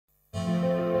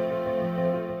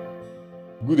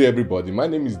Good day, everybody. My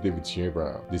name is David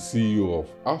Brown, the CEO of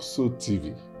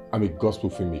HOUSEHOLDTv. I'm a gospel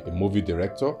filmmaker, a movie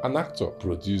director, an actor,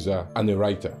 producer, and a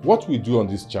writer. What we do on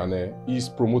this channel is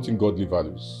promoting godly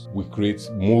values. We create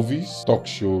movies, talk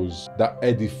shows that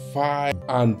edify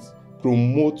and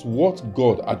promote what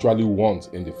God actually wants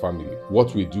in the family.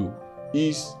 What we do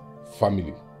is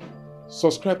family.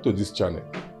 Subscribe to this channel,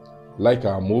 like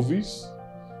our movies,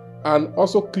 and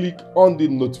also click on the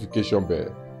notification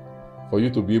bell for you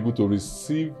to be able to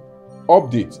receive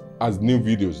updates as new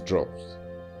videos drop.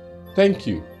 Thank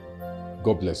you.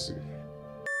 God bless you.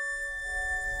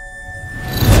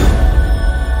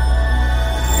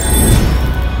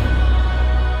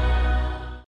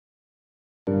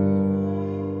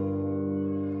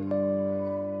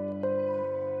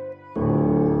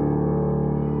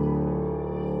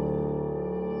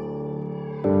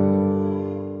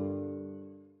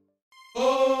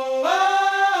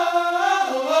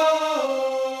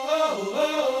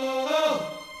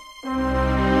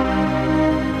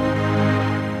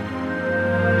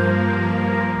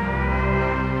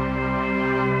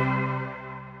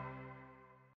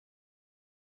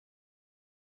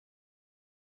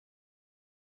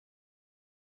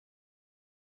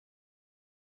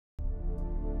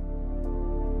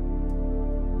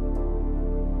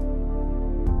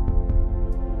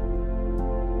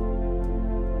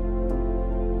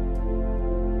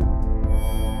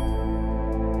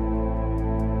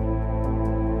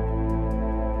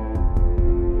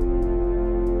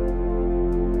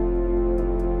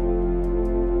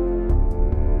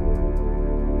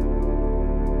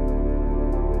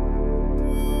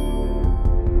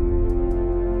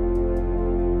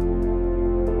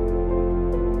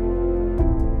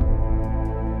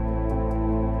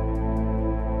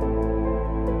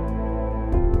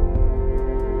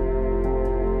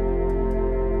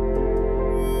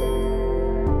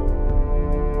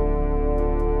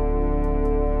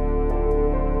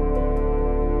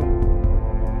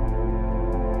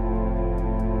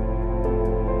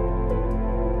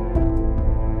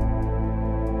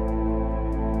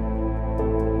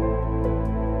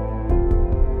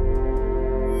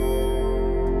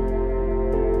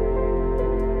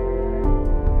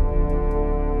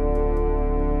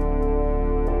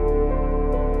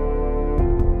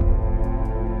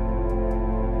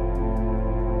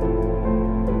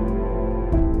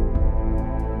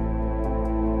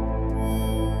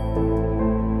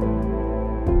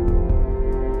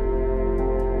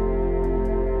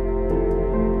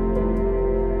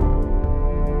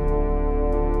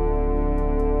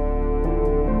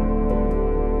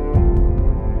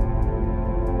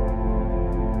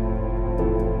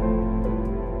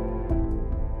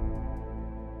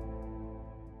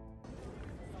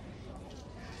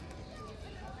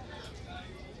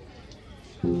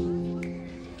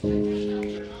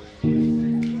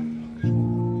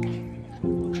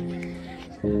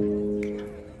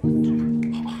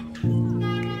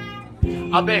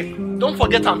 Abeg, don't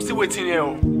forget I'm still waiting here.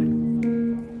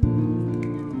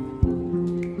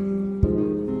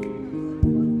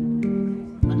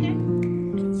 Okay.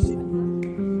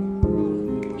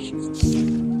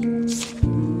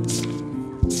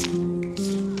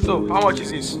 So, how much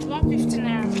is this? 150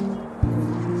 naira.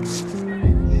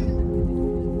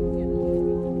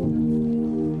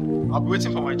 I'll be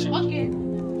waiting for my change. Okay.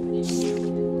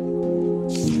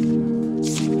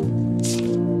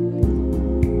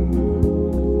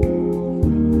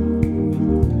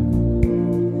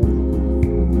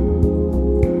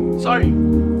 Sorry,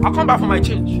 I'll come back for my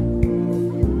change.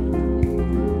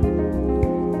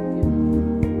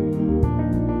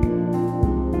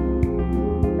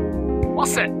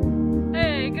 What's that?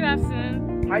 Hey, good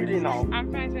afternoon. How you doing now?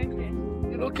 I'm fine, thank you.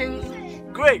 You're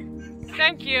looking great.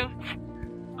 Thank you.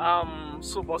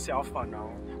 So bossy, how far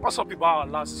now? What's up about our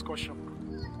last discussion?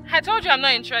 I told you I'm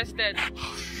not interested.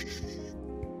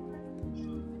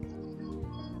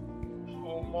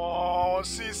 Oh,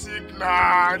 seasick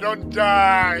now, don't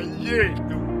die. Yeah.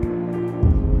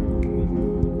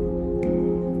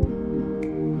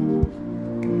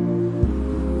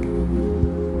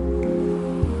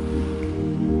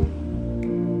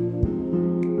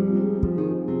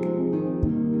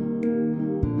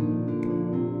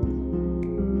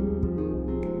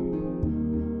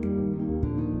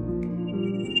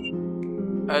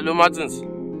 Hello, Martins.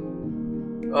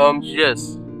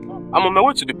 Yes. I'm on my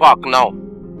way to the park now.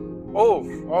 Oh,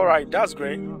 alright, that's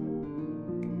great.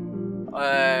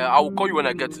 I will call you when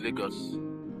I get to Lagos.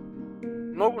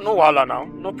 No wahala now,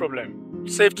 no problem.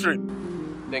 Safe trip.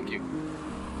 Thank you.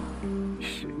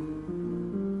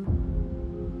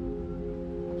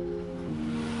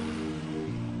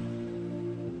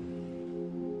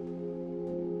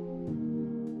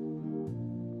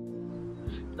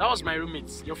 That was my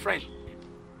roommate, your friend.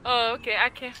 Oh, okay,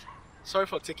 okay. Sorry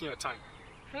for taking your time.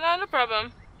 No, no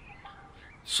problem.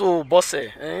 So, boss,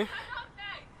 eh?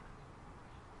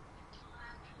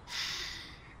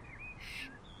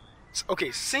 Okay,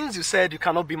 since you said you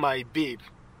cannot be my babe,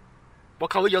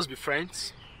 but can we just be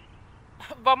friends?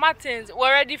 But Martins, we're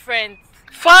already friends.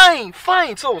 Fine.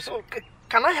 So,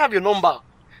 can I have your number?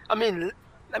 I mean,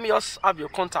 let me just have your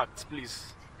contact,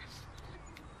 please.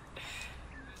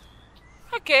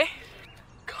 Okay.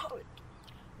 God.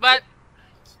 But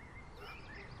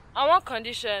on one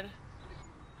condition.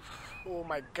 Oh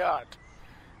my God.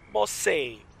 Boss,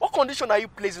 what condition are you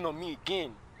placing on me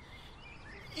again?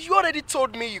 You already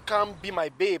told me you can't be my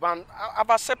babe and I've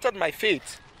accepted my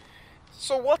fate.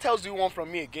 So what else do you want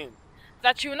from me again?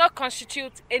 That you will not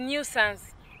constitute a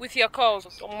nuisance with your calls.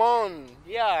 Come on.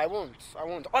 Yeah, I won't.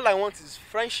 All I want is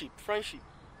friendship. Fine.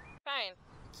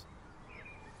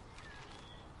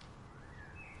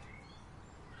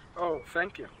 Oh,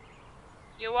 thank you.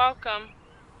 You're welcome.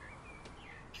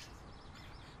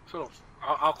 So,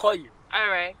 I'll call you.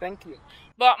 Alright. Thank you.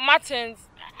 But Martins,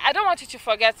 I don't want you to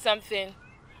forget something.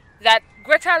 That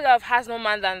greater love has no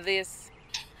man than this.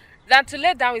 Than to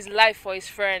lay down his life for his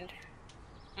friend.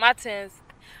 Martins,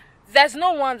 there's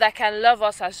no one that can love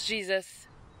us as Jesus.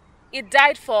 He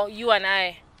died for you and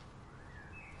I.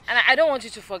 And I don't want you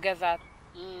to forget that.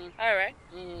 Alright?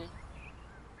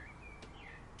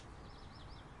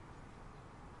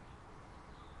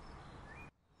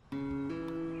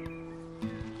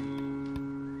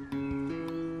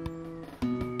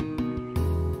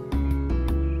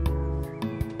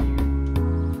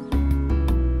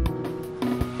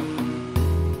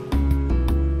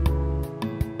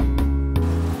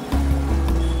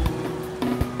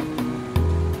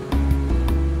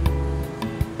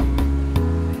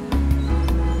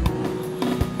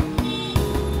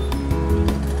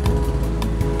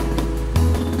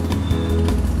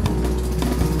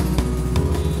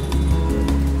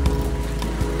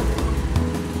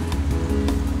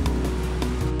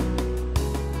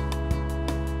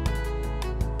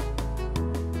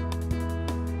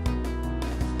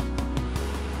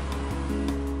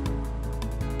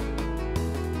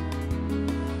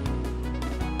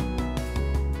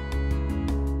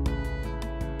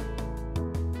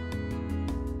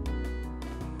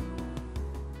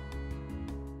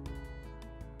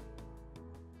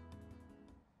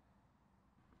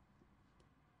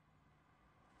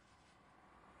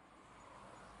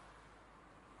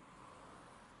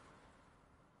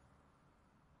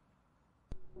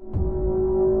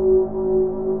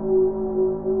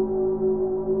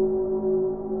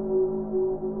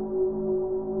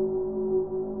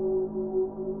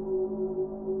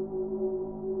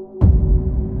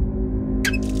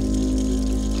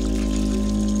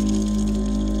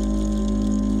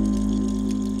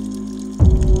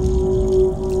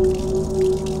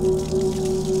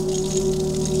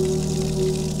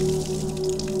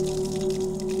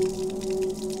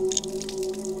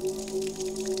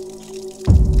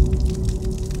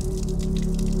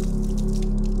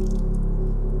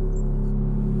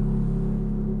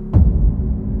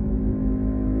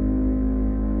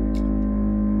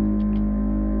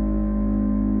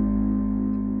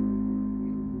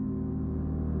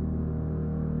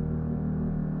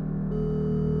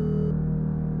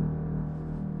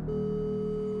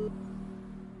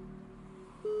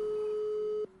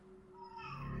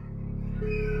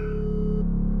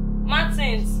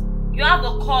 Martins, you have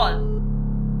a call.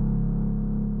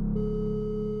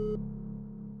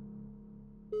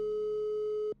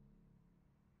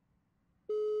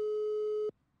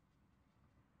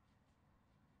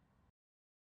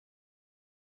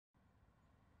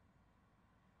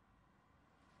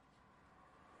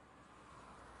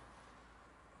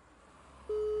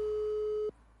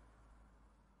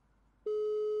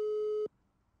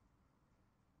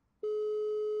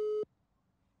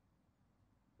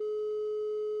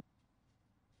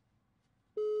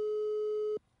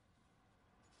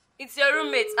 It's your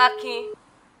roommate, Akin.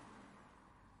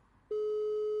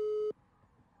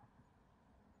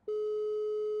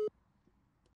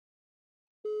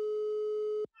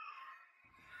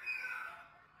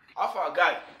 Alpha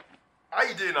guy, how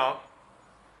you doing now?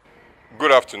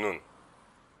 Good afternoon.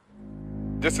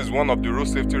 This is one of the road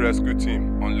safety rescue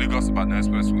team on Lagos Abattoir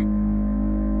Expressway.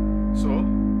 So,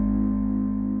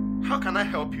 how can I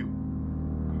help you?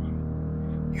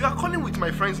 You are calling with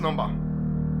my friend's number.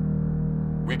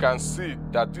 We can see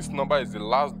that this number is the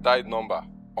last dialed number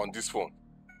on this phone.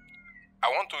 I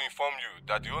want to inform you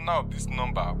that the owner of this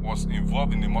number was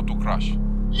involved in a motor crash.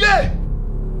 Yeah!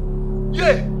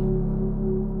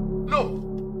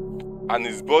 No! and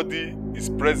his body is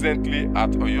presently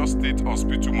at Oyo State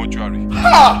Hospital mortuary.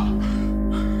 Ah!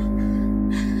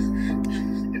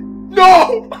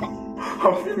 No!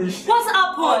 I'm finished. What's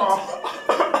happened?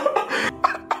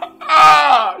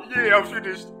 Ah! Yeah, I'm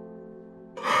finished.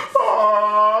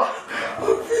 Ah!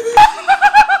 I'm finished.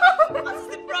 What's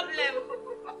the problem?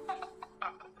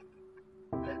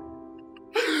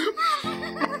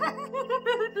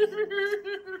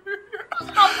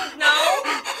 What's happened now?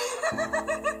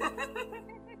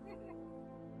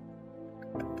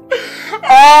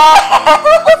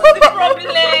 What's the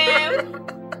problem?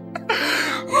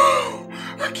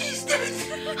 I can't stand it.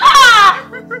 Ah!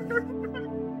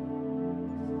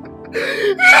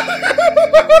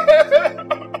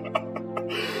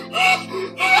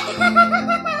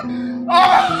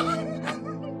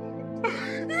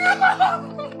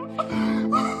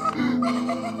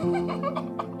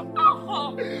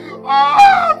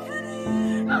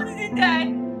 How did he die?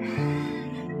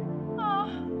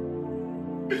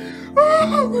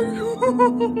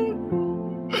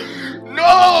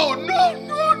 No, no,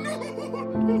 no, no.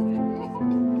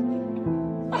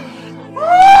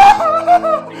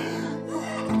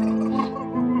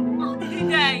 How did he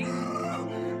die?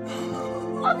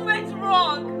 What went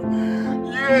wrong?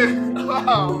 Yeah.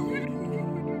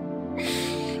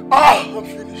 I'm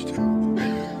finished.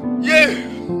 Yeah.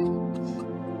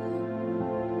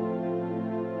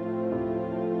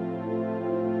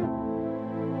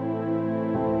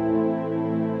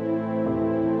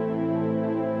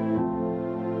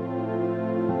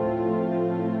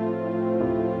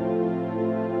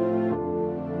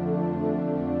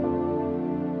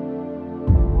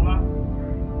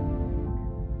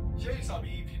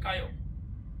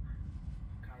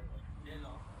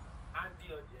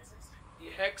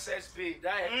 XSB,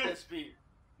 that XSB.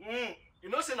 You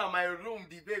know, saying at my room,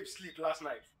 the babe sleep last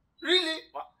night. Really?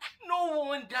 No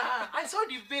wonder. I saw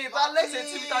the babe. But let's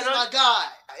see my guy.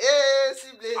 Hey,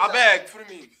 see Blazer. I beg, free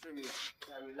me.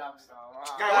 Yeah, relax now.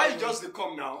 Guy, why you just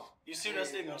come now? You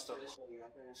seriously messed up.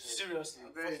 Seriously.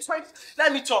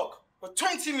 Let me talk. For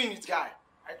 20 minutes, guy.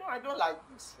 I don't like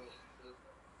this.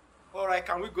 Alright,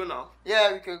 can we go now?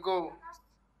 Yeah, we can go.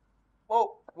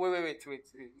 Oh, wait.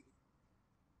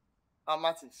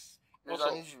 Martins, there's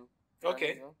an issue.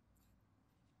 Okay.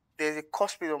 There's a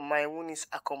customer of mine who needs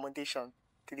accommodation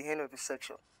to the end of the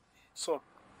section. So,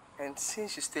 and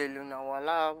since you stay alone, I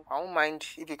won't mind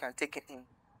if you can take it in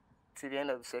to the end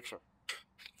of the section.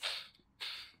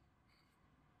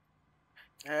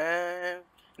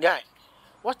 Guy,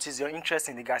 what is your interest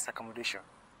in the guy's accommodation?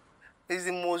 He's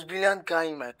the most brilliant guy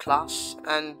in my class,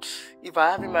 and if I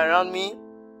have him around me,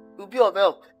 he'll be of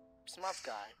help. Smart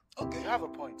guy. Okay. You have a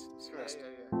point. Seriously.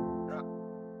 Yeah.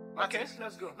 Okay,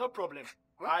 let's go. No problem.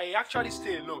 Huh? I actually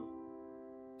stay alone.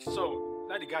 So,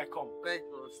 let the guy come. Thank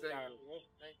you.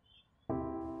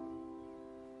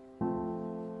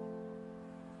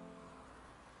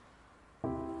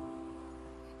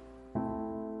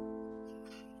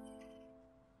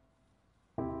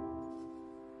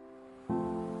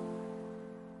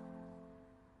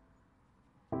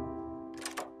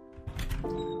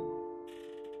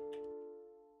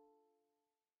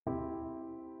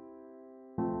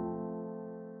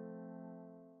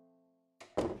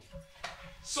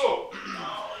 So,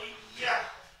 yeah,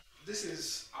 this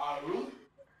is our room.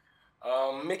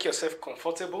 Make yourself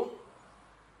comfortable.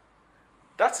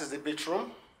 That is the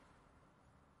bedroom.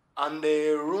 And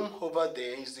the room over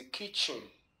there is the kitchen.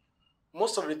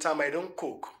 Most of the time I don't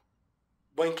cook.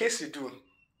 But in case you do,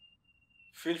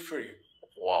 feel free.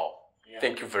 Wow. Yeah.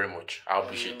 Thank you very much. I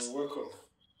appreciate it. You're welcome.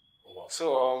 Wow.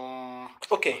 So,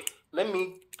 okay, let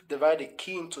me divide the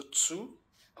key into two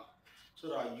so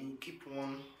that you keep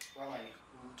one while I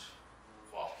hold.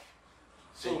 Wow.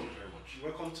 So, thank you very much.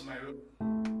 Welcome to my room.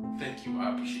 Thank you. I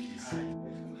appreciate it.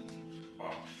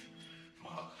 Wow.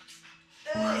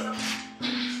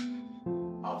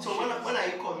 So when are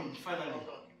you coming finally?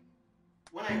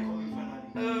 When are you coming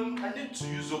finally? I need to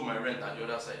use up my rent at the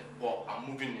other side, but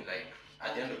I'm moving in like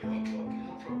at the end of the week. Okay,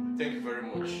 no problem. Thank you very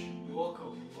much. You're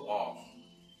welcome. Wow.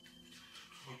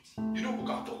 You don't cook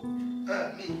at all?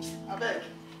 Me, I beg.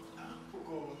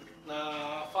 Cook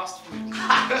na fast food.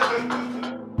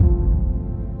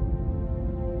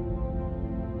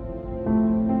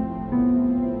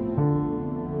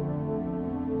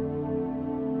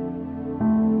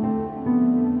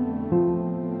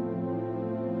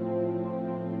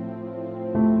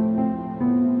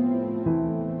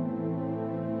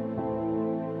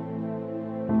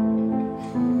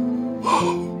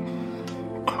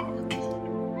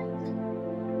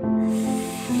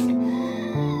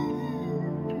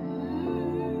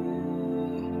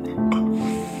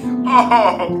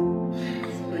 Oh!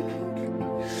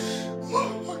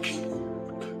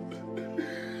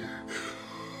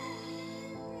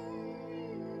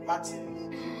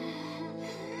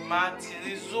 Martin,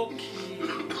 it's okay.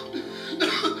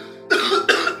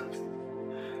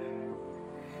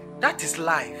 That is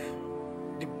life.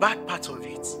 The bad part of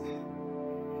it.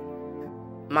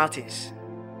 Martins,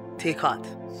 take heart.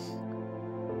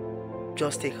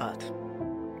 Just take heart.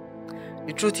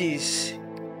 The truth is,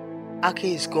 Ake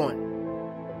is gone.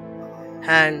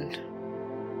 And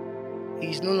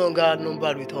he's no longer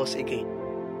numbered with us again.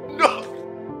 No!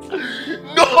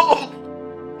 No!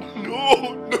 No,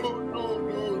 no, no,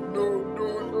 no,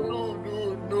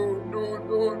 no,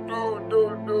 no, no, no,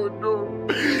 no, no.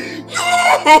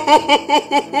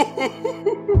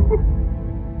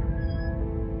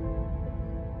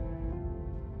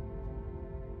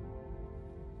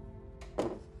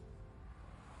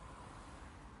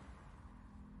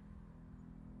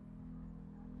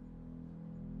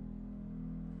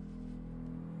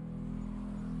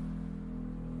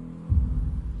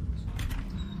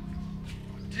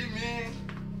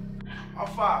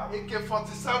 Alpha,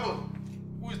 AK-47.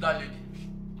 Who is that lady?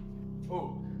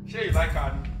 Oh, sure you like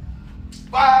her.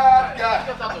 Bad guy.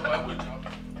 Get out of my way, child.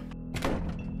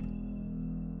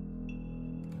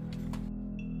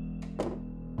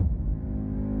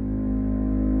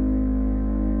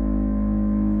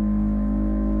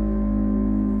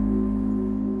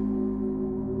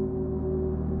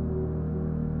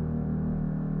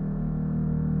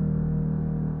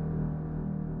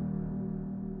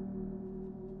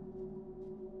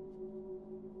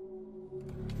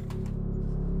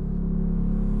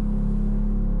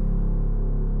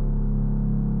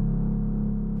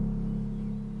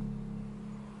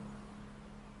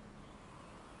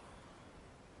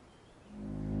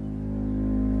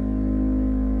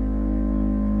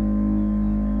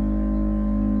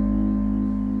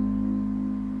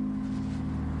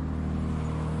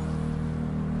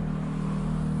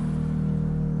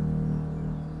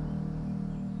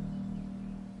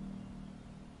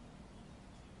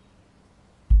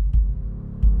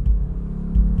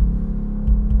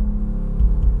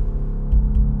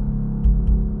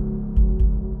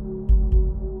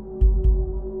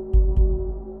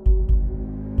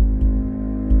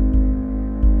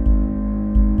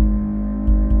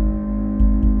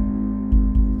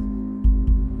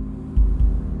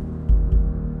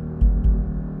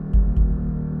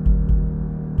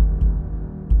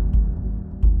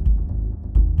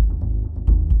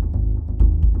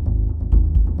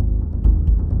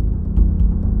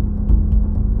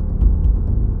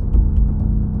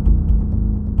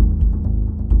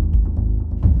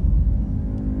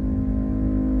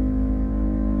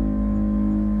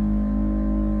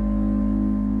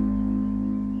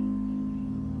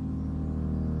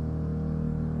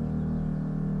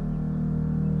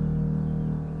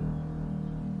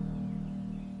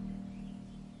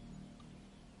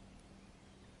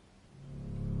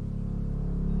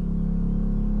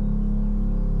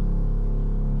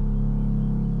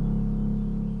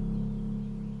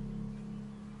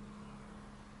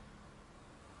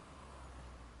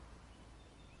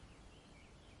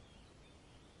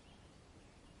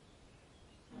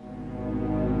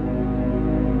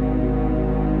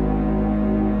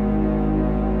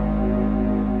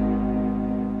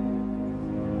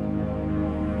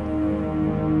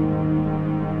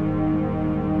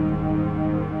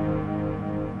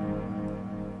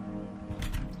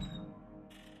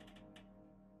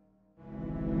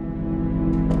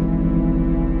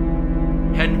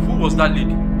 And who was that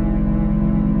lady?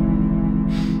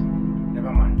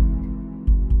 Never mind.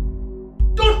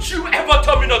 Don't you ever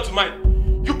tell me not to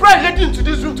mind. You brought a lady into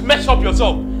this room to mess up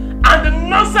yourself. And the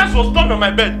nonsense was done on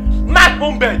my bed. My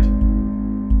home bed.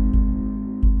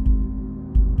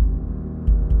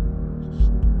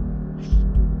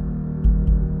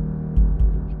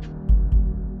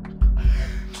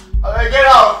 Alright, get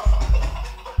out!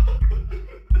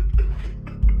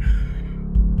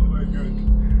 Oh my god.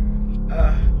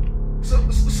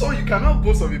 So you cannot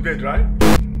boast of a bed, right?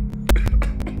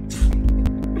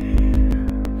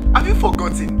 Have you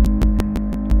forgotten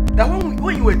that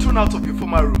when you were thrown out of your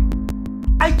former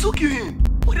room, I took you in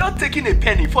without taking a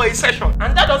penny for a session?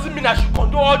 And that doesn't mean I should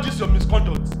condone all this your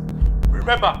misconduct.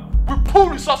 Remember, we pool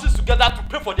resources together to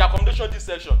pay for the accommodation this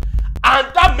session. And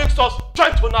that makes us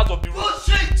joint owners of the room.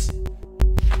 Bullshit!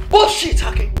 Bullshit,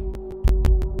 Hake!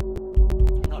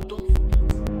 Now don't forget.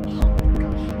 Oh my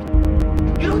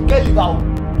gosh. You don't get live out.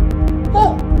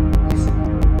 Oh! Listen,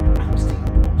 I'm still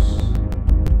your boss.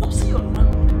 I'm still your landlord.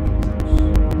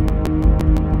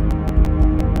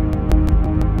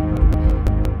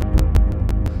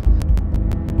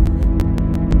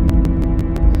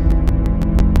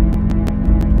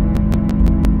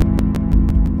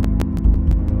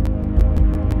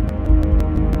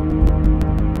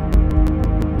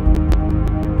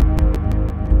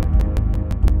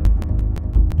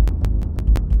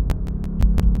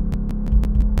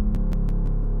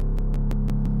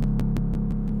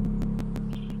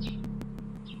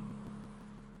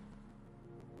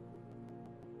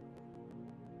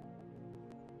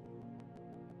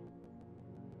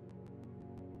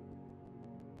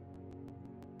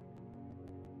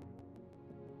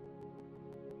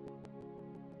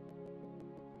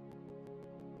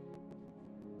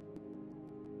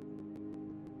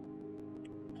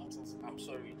 Martins, I'm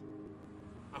sorry.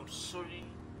 I'm sorry,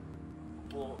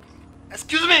 but...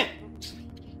 Excuse me!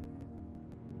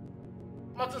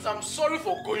 Martins, I'm sorry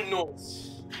for going nuts.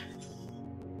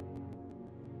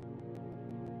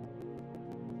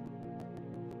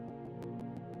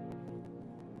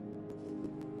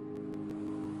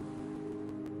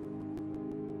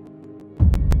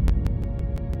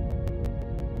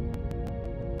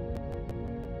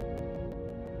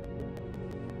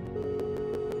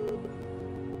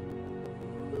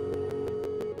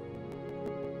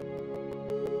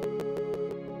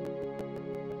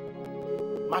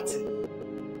 Martin,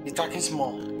 you're talking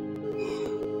small.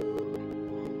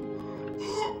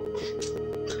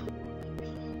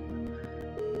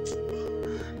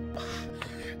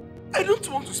 I don't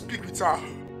want to speak with her.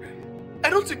 I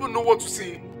don't even know what to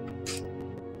say.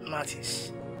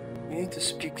 Martis, you need to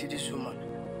speak to this woman.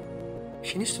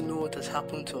 She needs to know what has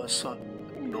happened to her son.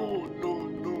 No.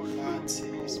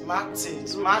 Martins,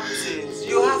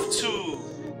 you have to.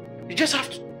 You just have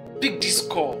to pick this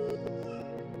call.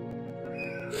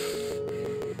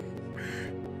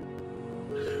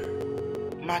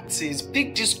 Martins,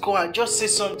 pick this call and just say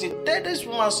something. Tell this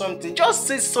woman something. Just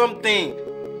say something.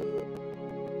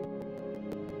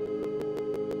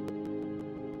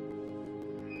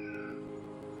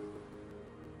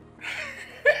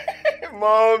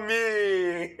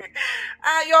 Mommy!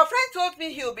 Your friend told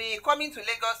me he'll be coming to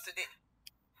Lagos today.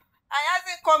 And he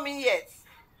hasn't come in yet.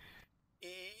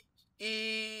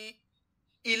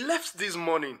 He left this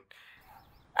morning.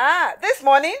 This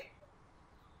morning?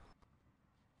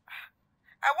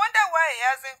 I wonder why he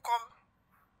hasn't come.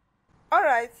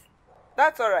 Alright.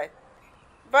 That's alright.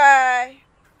 Bye.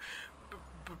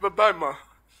 Bye, ma.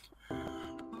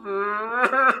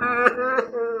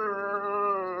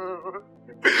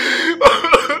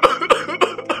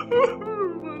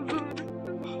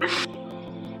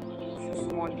 This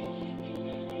morning.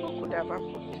 What could have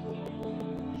happened?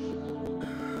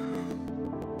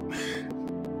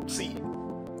 See,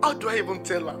 how do I even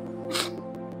tell her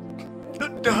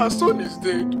that her son is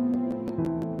dead?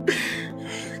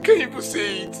 Can't even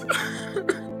say it.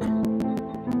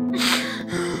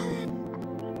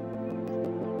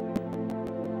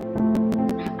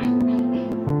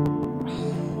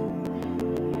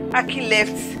 Aki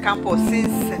left campus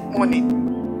since morning.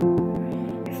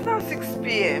 It's now 6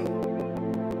 p.m.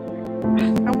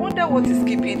 I wonder what is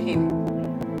keeping him.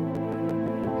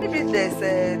 Maybe there's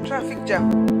a traffic jam.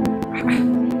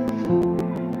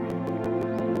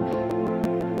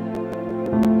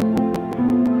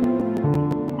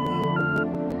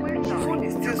 The phone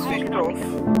is still switched off.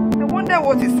 I wonder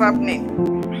what is happening.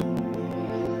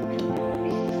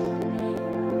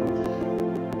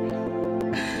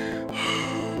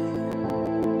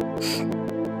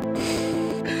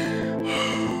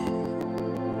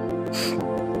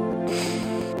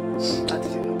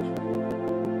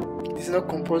 Not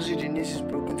compulsory, the news is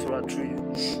broken to her through you.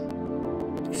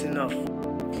 It's enough.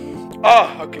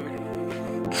 Okay.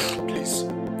 Please,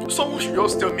 someone should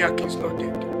just tell me Aki's not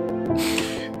dead.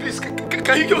 Please,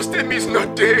 can you just tell me he's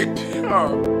not dead?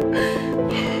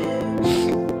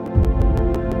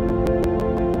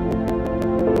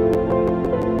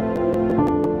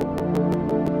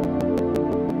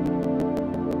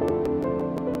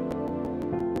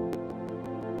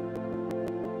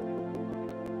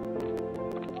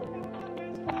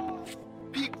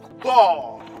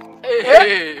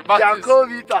 Hey,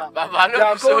 Jacovita. Baba,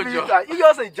 no be so job. You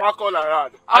just say Jack all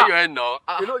around. How you end now?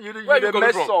 You where dey you coming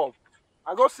mess from? up.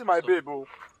 I go see my babe.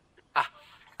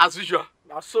 As usual.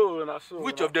 Na so.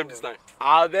 Which of them this time?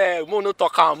 There, no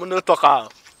talk am.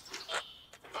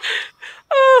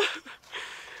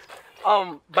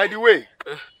 By the way,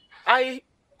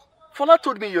 Fola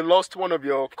told me you lost one of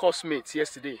your classmates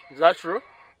yesterday. Is that true?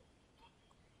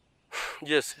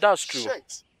 Yes, that's true.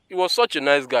 Shit. He was such a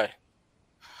nice guy.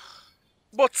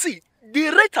 But see, the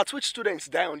rate at which students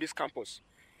die on this campus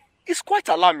is quite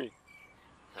alarming.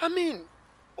 I mean,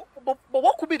 but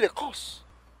what could be the cause?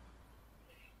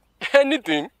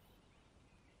 Anything.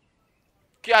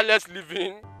 Careless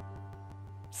living.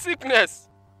 Sickness.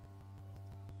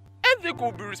 Anything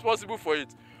could be responsible for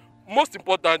it. Most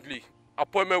importantly,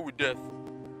 appointment with death.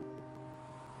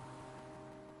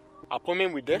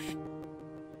 Appointment with death?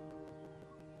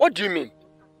 What do you mean?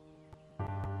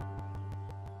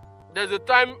 There's a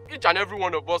time each and every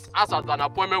one of us has an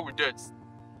appointment with death.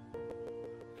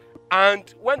 And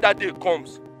when that day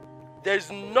comes, there is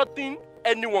nothing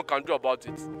anyone can do about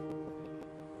it.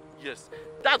 Yes,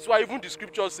 that's why even the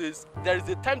scripture says there is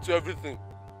a time to everything.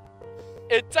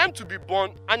 A time to be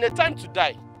born and a time to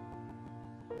die.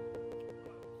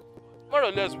 More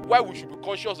or less, why we should be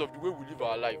conscious of the way we live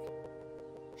our life.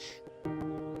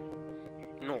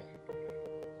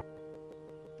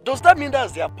 Does that mean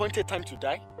that's the appointed time to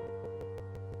die?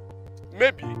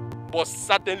 Maybe, but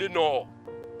certainly no.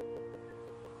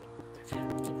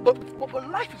 But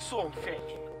life is so unfair.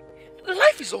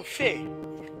 Life is unfair.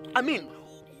 I mean,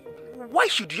 why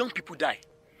should young people die?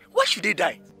 Why should they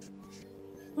die?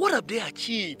 What have they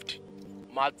achieved?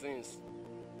 Martins.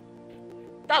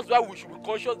 That's why we should be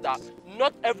conscious that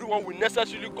not everyone will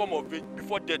necessarily come of age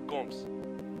before death comes.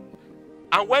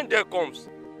 And when death comes,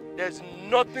 there's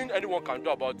nothing anyone can do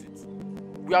about it.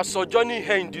 We are sojourning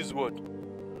here in this world,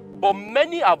 but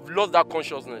many have lost that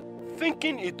consciousness,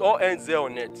 thinking it all ends there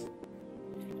on earth.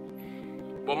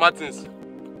 But Martins,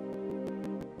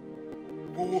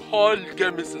 we will all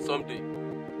get missing someday,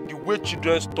 the way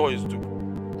children's toys do,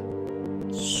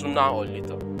 sooner or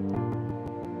later.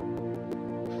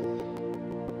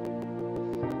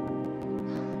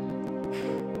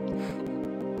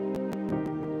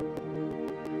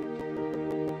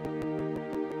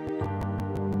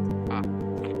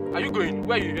 Are you going?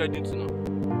 Where are you heading to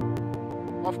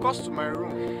now? Of course, to my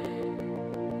room.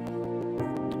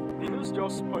 The news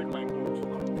just spoiled my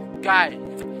mood. Guy,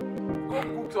 go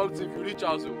cook something if you reach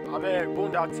house. I beg,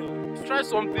 bone that thing. Try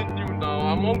something new now.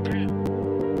 I'm hungry.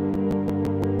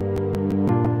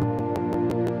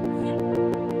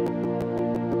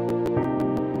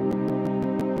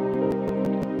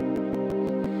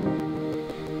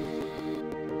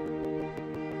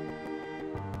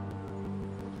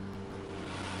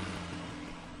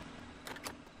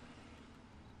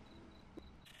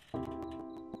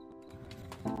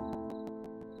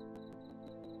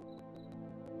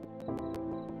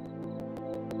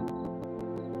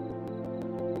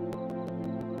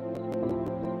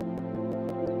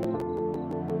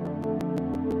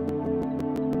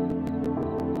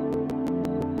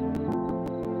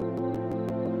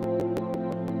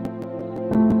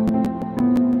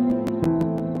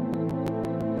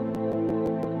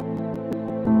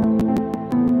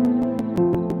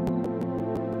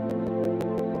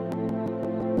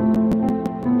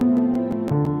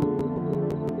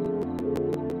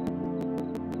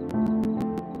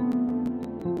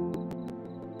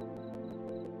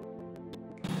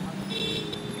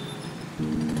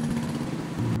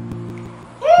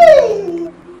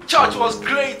 Church was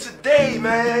great today,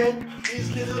 man.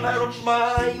 This little light of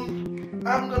mine.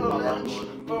 I'm gonna launch.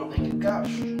 Oh my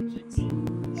gosh.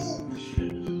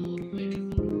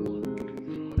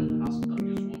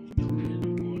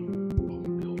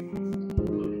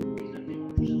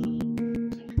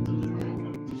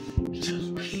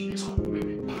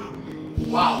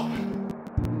 Wow.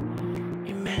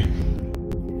 Amen.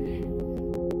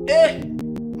 Hey,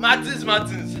 Martins.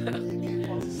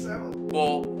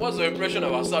 But what's your impression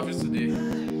of our service today?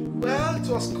 Well, it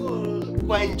was cool.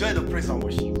 But I enjoyed the praise and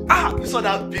worship. You saw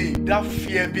that babe, that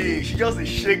fear babe. She just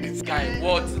shake it. Guy,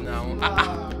 what now?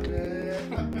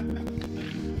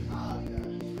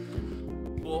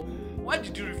 But why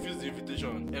did you refuse the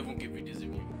invitation Evan gave you this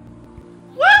evening?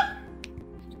 What?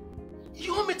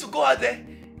 You want me to go out there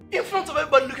in front of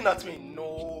everybody looking at me?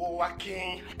 No, I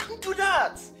can't. I can't do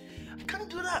that.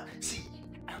 See,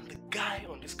 I'm the guy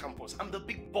on this campus. I'm the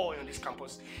big boy on this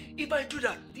campus. If I do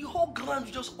that, the whole ground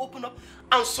will just open up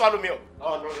and swallow me up.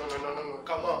 Oh, no.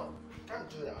 Come on. Can't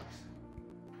do that.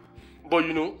 But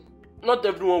you know, not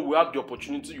everyone will have the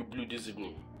opportunity you blew this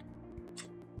evening.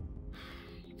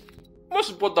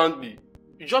 Most importantly,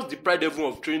 you just deprived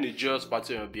everyone of throwing a joyous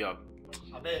party on your behalf.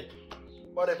 I beg.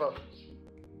 Whatever.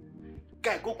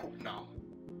 Guy, go cook now.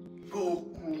 Go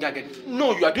cook. Guy,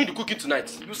 no, you are doing the cooking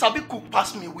tonight. You sabi cook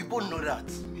past me, we both know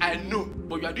that. I know,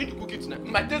 but you are doing the cooking tonight.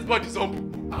 My taste bud is humble.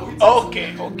 Okay.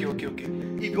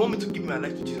 If you want me to give my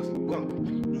life to Jesus, go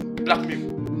and cook.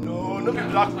 Blackmail. No be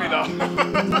blackmail now.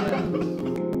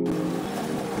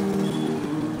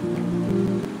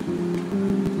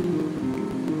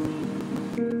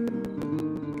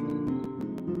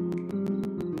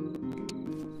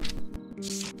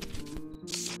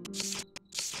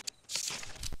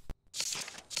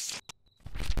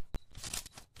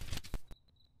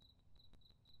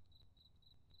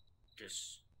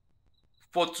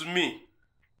 For to me,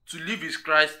 to live is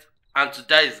Christ and to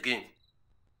die is gain.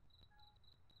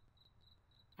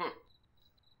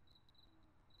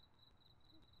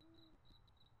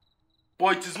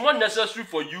 But it is more necessary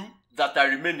for you that I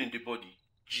remain in the body,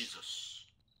 Jesus.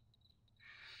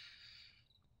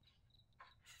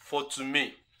 For to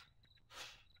me,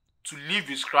 to live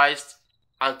is Christ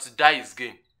and to die is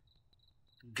gain.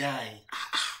 Guy,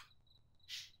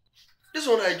 this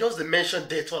one I just mentioned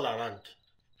death all around.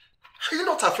 Are you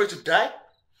not afraid to die?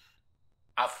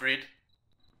 Afraid?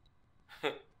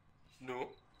 No.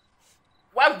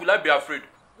 Why will I be afraid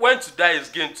when to die is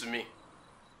gain to me?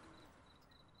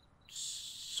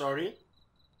 Sorry?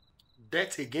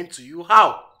 Death again to you?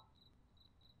 How?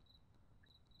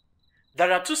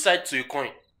 There are two sides to a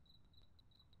coin.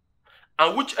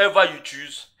 And whichever you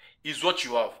choose is what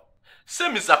you have.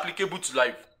 Same is applicable to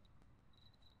life.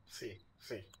 See,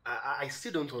 I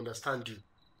still don't understand you.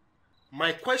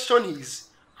 My question is,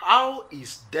 how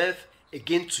is death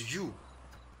again to you?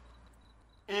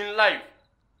 In life,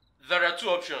 there are two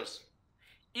options.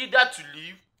 Either to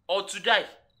live or to die.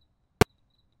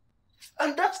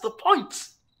 And that's the point.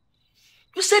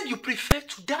 You said you prefer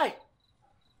to die.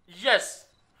 Yes,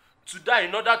 to die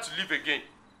in order to live again.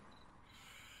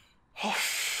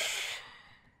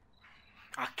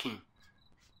 Akin,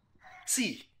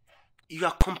 see, you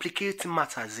are complicating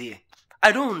matters here.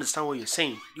 I don't understand what you're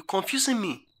saying. You're confusing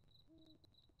me.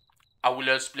 I will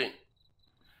explain.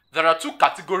 There are two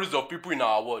categories of people in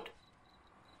our world.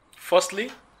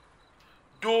 Firstly,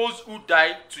 those who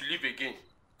die to live again.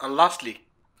 and lastly,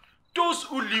 Those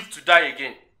who live to die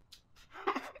again.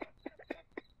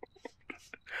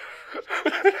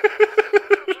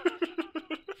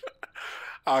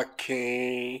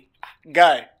 okay.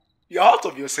 Guy, you're out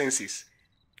of your senses.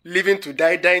 Living to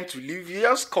die, dying to live, you're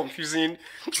just confusing.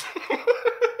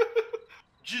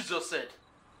 Jesus said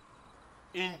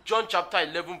in John chapter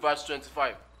 11 verse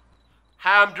 25,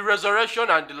 I am the resurrection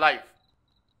and the life.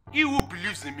 He who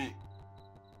believes in me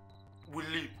will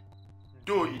live,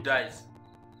 though he dies.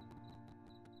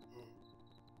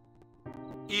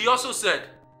 He also said,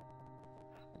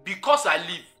 because I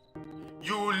live,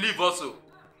 you will live also.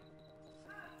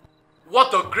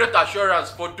 What a great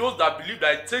assurance for those that believe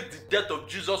that it takes the death of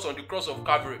Jesus on the cross of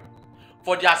Calvary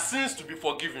for their sins to be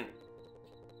forgiven.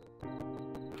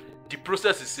 The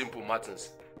process is simple,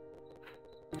 Martins.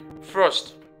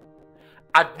 First,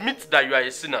 admit that you are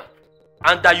a sinner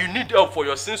and that you need help for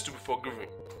your sins to be forgiven.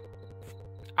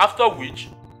 After which,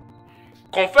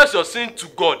 confess your sin to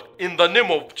God in the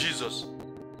name of Jesus.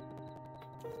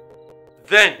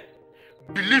 Then,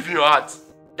 believe in your heart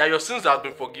that your sins have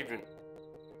been forgiven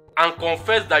and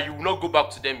confess that you will not go back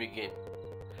to them again.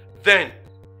 Then,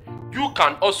 you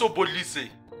can also boldly say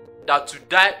that to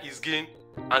die is gain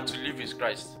and to live is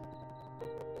Christ.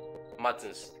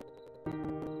 Martins,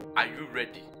 are you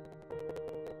ready?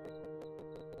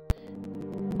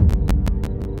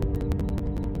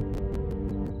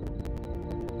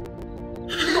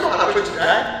 You know I'm afraid to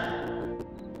die?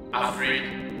 Afraid?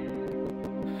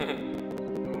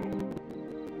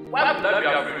 Why would I be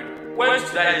afraid when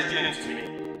to die is gain to me?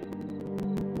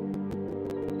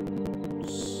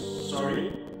 Sorry?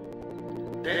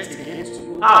 Death against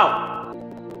you? How?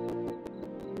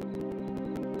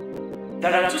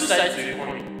 There are two sides to a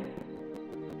coin.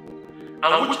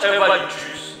 And whichever you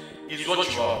choose is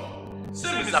what you are.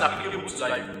 Same is applicable to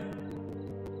life.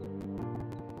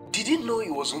 Did you know he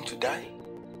was going to die?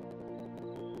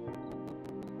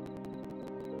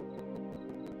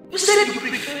 You said you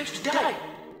prefer to die.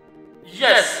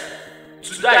 Yes,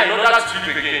 to die in order to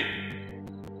live again.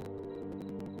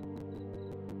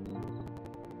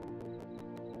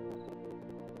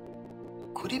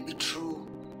 Could it be true?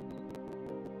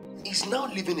 He's now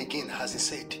living again, as he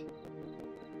said.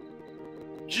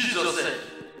 Jesus said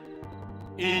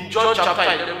in John chapter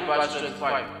 11 verse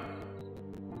 25.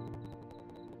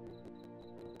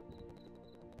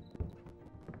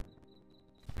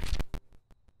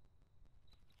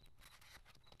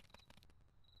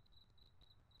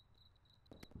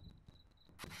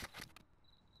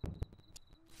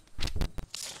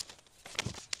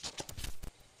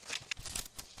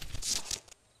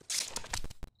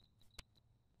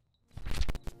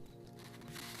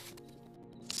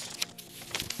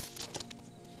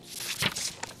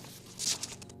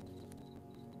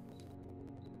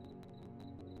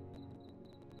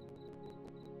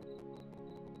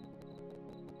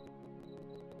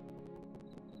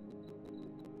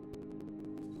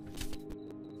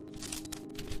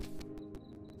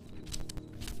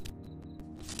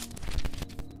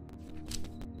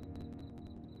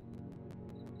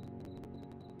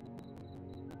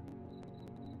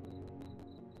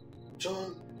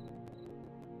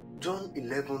 John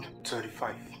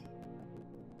 11:35.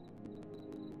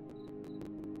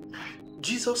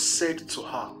 Jesus said to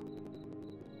her,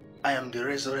 I am the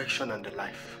resurrection and the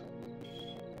life.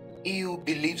 He who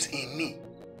believes in me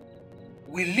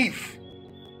will live,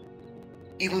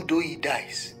 even though he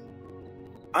dies.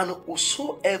 And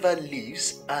whosoever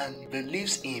lives and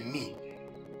believes in me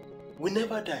will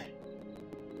never die.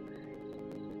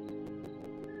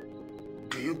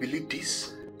 Do you believe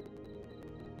this?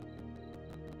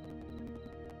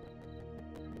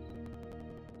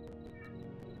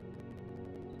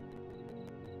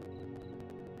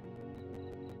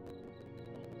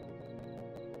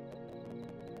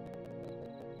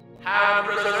 have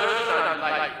resurrection and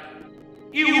life.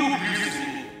 He who believes in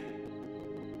me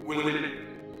will live,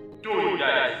 though he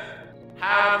dies.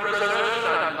 Have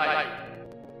resurrection and life.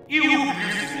 He who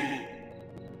believes in me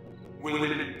will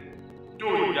live,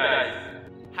 though he dies.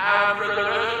 Have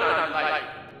resurrection and life.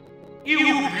 He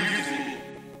who believes in me.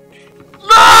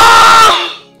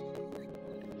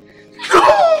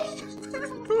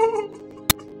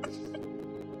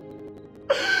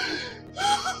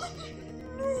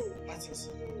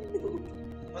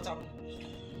 What happened?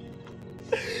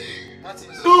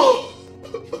 Martins. No!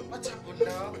 What happened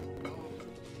now?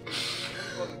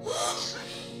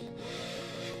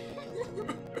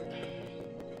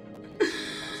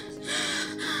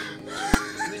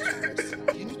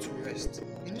 You need to rest.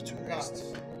 You need to rest.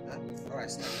 Huh?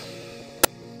 Alright, stand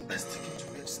up. Let's take him to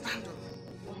rest. Stand up.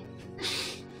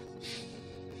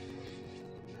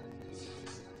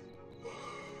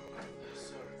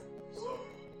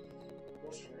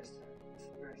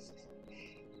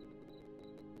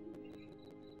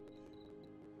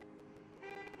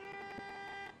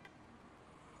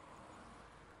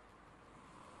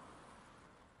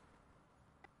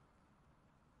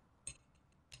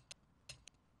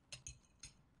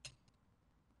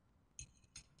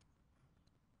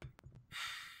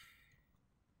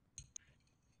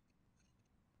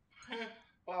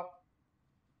 Wow.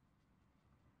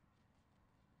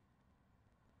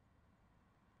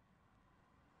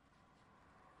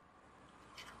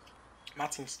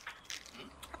 Martins,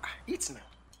 eat now.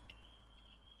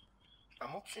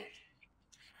 I'm okay.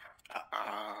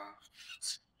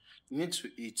 You need to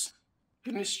eat.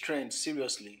 You need strength,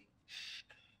 seriously.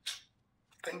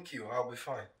 Thank you, I'll be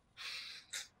fine.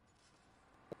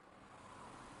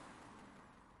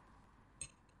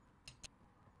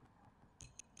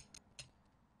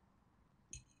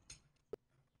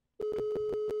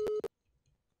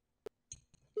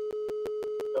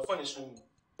 Your phone is ringing.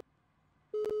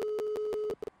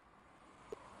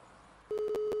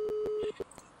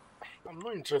 I'm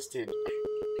not interested.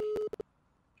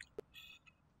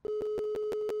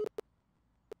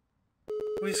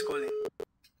 Who is calling?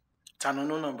 It's an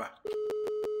unknown number.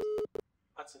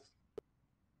 Martins.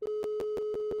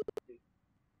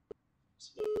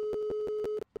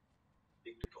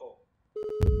 Pick the call.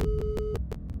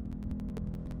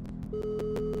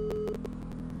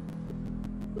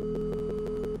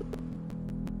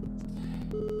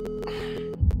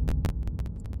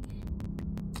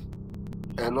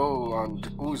 Hello, and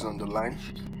who's on the line?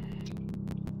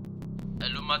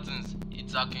 Hello, Martins.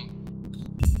 It's Akin.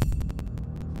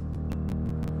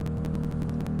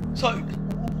 Sorry,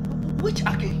 which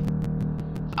Ake?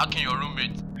 Akin, your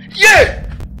roommate. Yeah!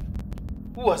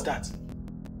 Who was that?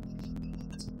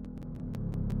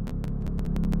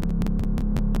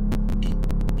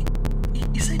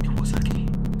 He said it was Ake.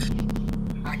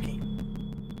 Ake.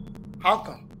 How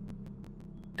come?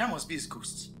 That must be his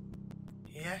ghost.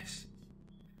 Yes.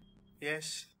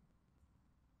 Yes.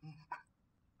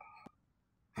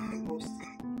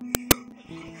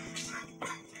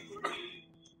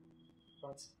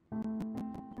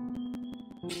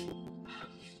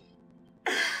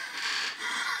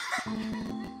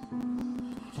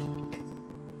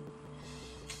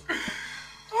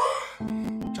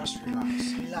 Just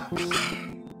relax. Relax.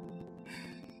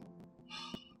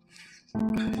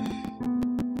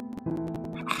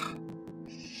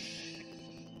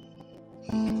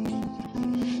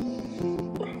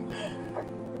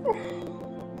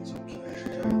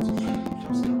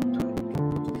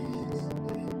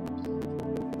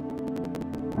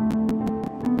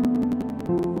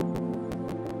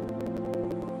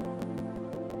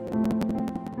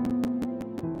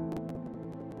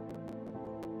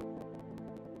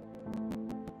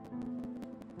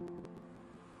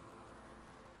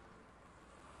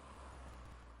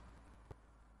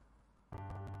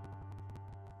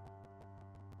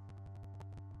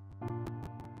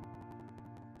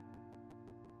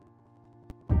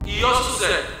 He also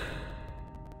said,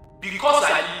 because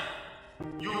I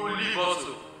live, you will live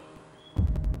also.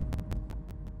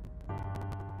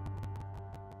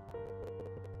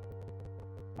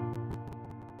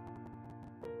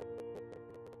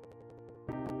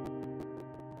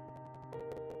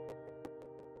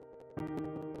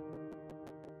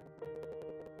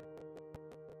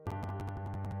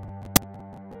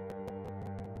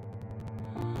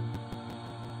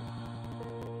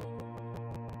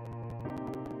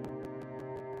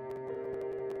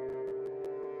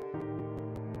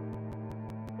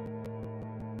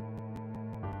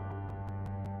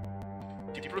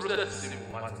 The process is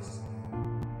simple, Martins.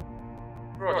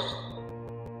 First,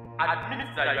 admit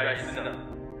that you are a sinner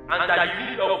and that you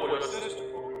need help for your sins to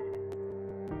grow.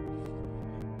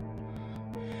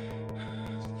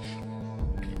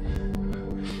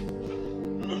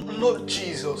 Lord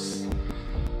Jesus,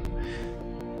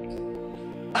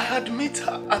 I admit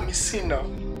I'm a sinner.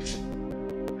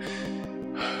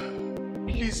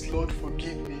 Please, Lord,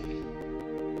 forgive me.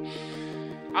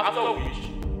 After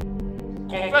which,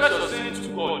 confess your sins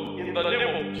to God in the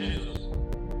name of Jesus.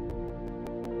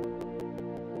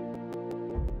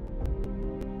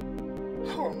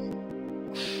 Oh.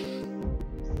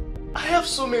 I have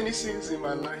so many sins in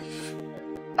my life.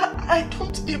 I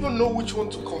don't even know which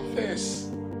one to confess.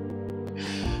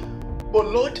 But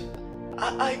Lord,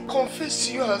 I confess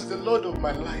you as the Lord of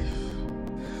my life.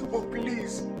 Oh,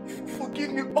 please,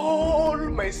 forgive me all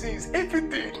my sins,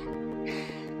 everything.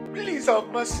 Please have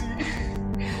mercy.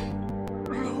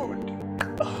 Lord.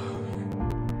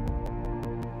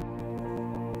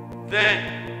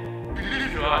 Then, believe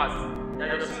in your heart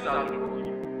that your sins are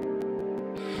forgiven.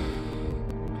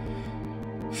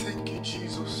 Thank you,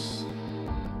 Jesus.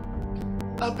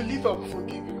 I believe I'm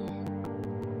forgiven.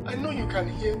 I know you can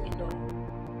hear me now.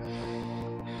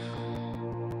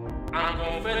 And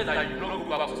confess that you don't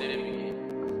go back to them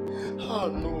again. Oh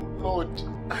no, Lord,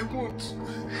 I won't.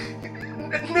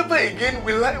 Never again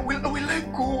will I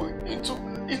go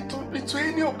into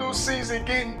any of those sins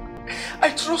again. I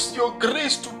trust your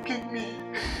grace to keep me.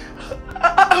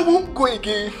 I won't go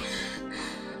again.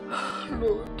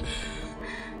 Lord.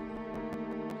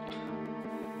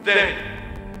 Then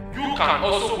you can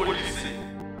also boldly say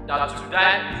that to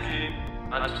die is gain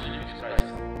and to live is Christ.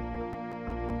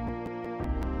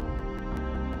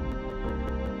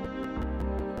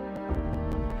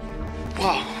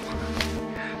 Wow.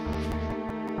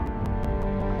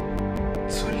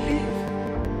 To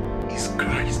live is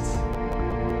Christ.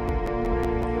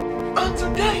 And to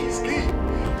die is gain.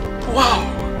 Wow.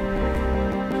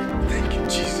 Thank you,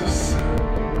 Jesus.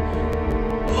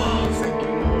 Oh, thank you,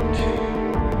 Lord.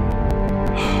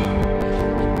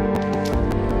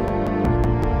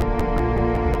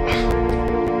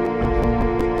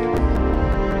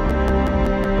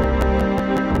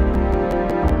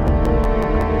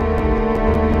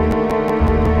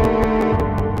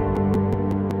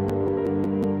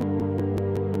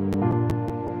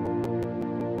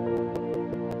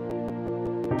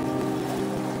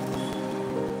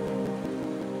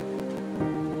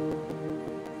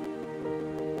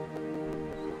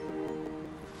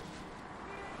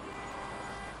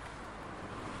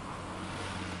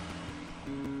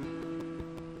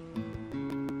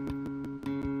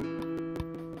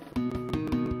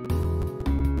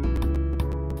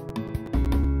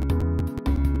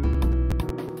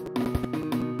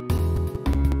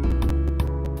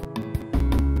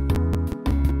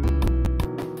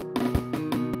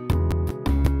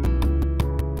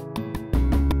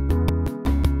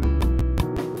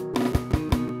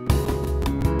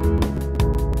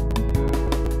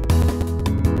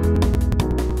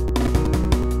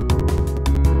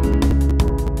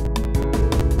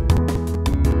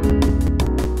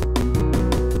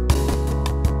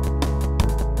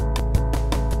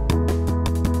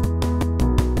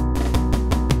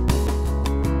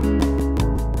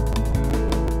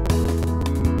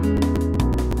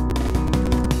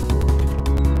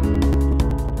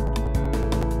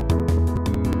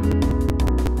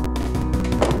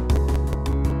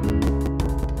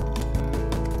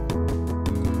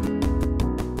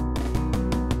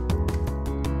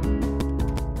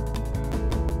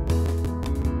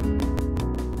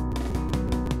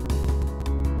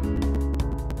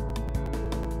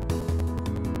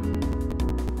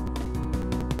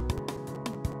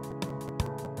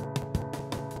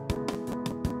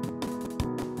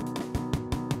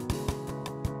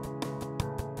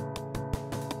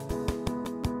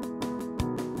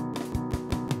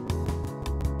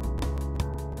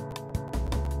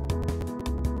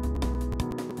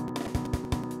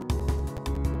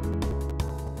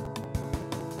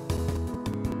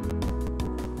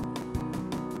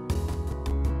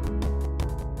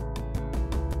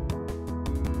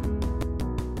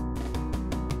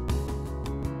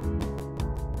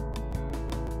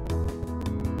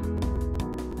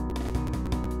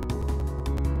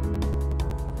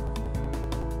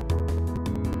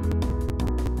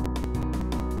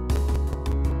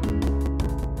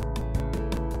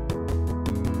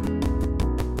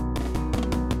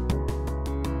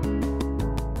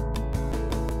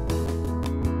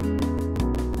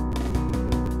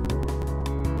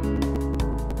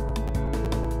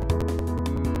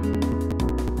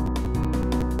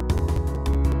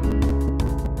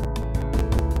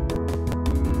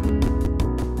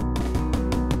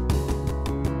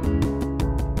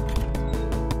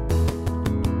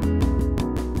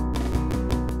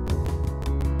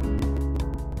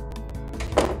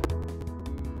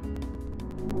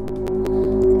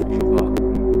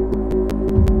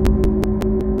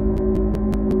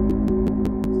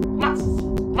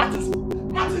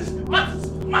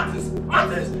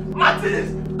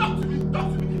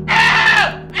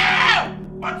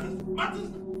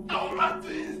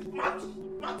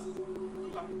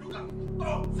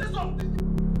 Talk, say something.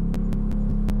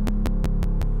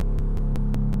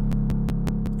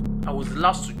 I was the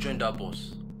last to join that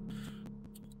bus,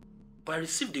 but I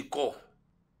received a call.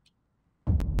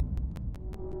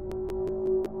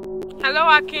 Hello,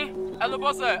 Akin. Hello,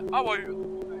 boss. How are you?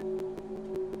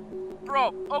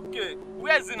 Bro, okay.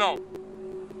 Where is he now?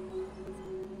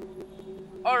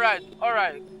 Alright.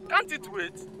 Can't it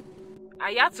wait?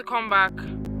 I had to come back.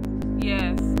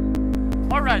 Yes.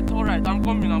 Alright. I'm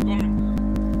coming.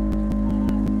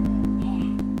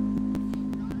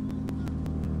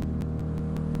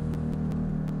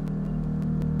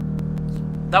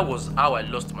 That was how I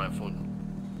lost my phone.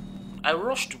 I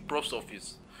rushed to Prof's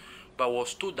office, but I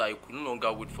was told that he could no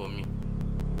longer wait for me.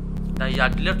 That he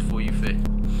had left for Ife.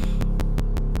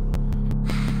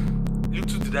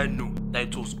 Little did I know that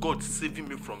it was God saving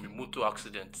me from a motor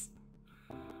accident.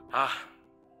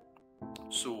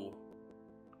 So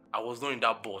I was not in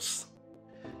that bus.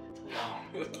 Wow.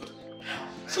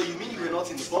 So you mean you were not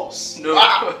in the bus? No.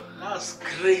 Wow, that's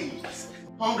great.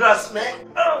 Congrats, man.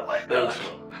 Oh my God.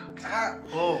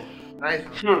 Oh, nice.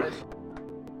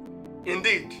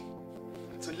 Indeed,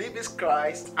 to live is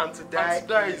Christ and to die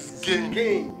is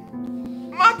gain.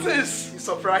 Martins! You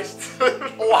surprised?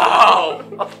 Wow!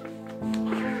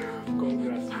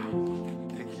 Congrats.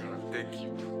 Thank you.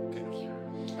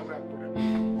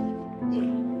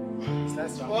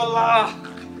 Voila!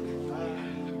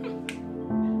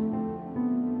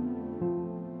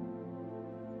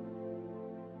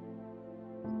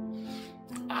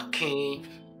 Akin,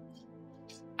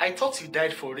 I thought you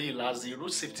died for real, as the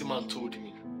road safety man told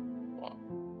me.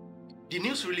 The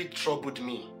news really troubled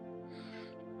me.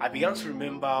 I began to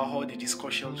remember all the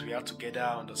discussions we had together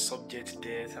on the subject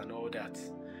death and all that.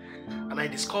 And I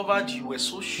discovered you were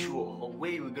so sure of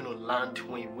where you were going to land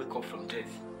when you wake up from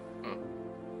death.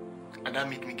 And that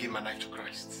made me give my life to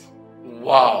Christ.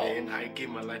 Wow. And then I gave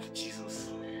my life to Jesus.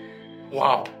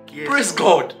 Wow. Yes. Praise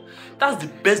God. That's the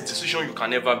best decision you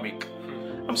can ever make.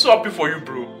 I'm so happy for you,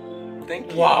 bro.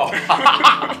 Thank you. Wow.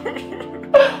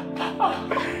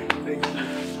 Thank you.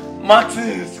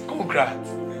 Martins, congrats.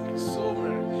 Thank you so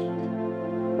much.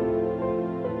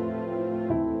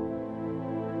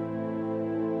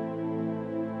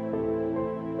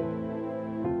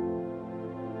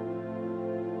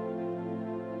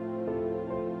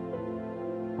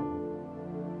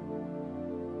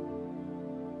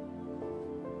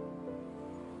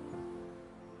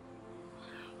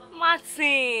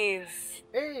 Martins,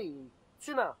 Hey,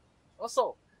 Tina, what's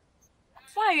up?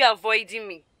 why are you avoiding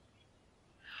me?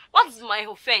 What is my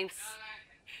offense?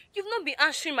 You've not been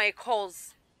answering my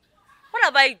calls. What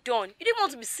have I done? You didn't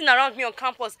want to be seen around me on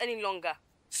campus any longer.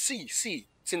 See,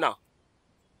 Tina,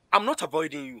 I'm not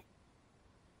avoiding you.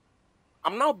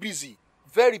 I'm now busy,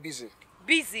 very busy.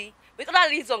 Busy with other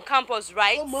leads on campus,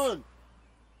 right? Come on.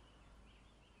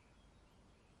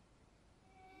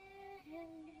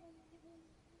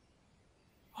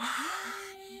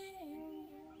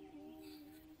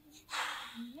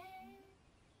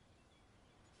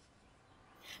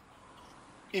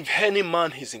 If any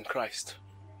man is in Christ,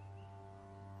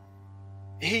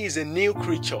 he is a new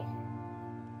creature.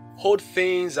 Old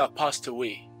things are passed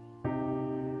away.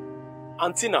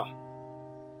 And Tina,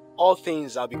 all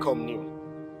things are become new.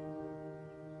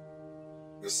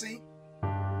 You see,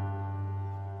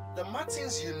 the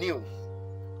Martins you knew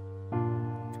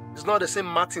is not the same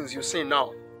Martins you see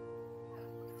now.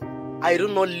 I do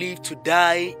not live to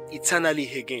die eternally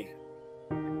again.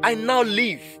 I now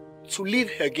live to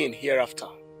live again hereafter.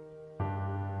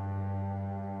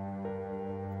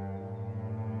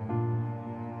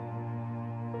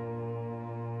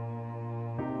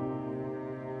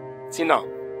 Tina,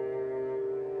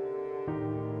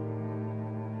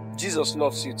 Jesus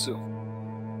loves you too.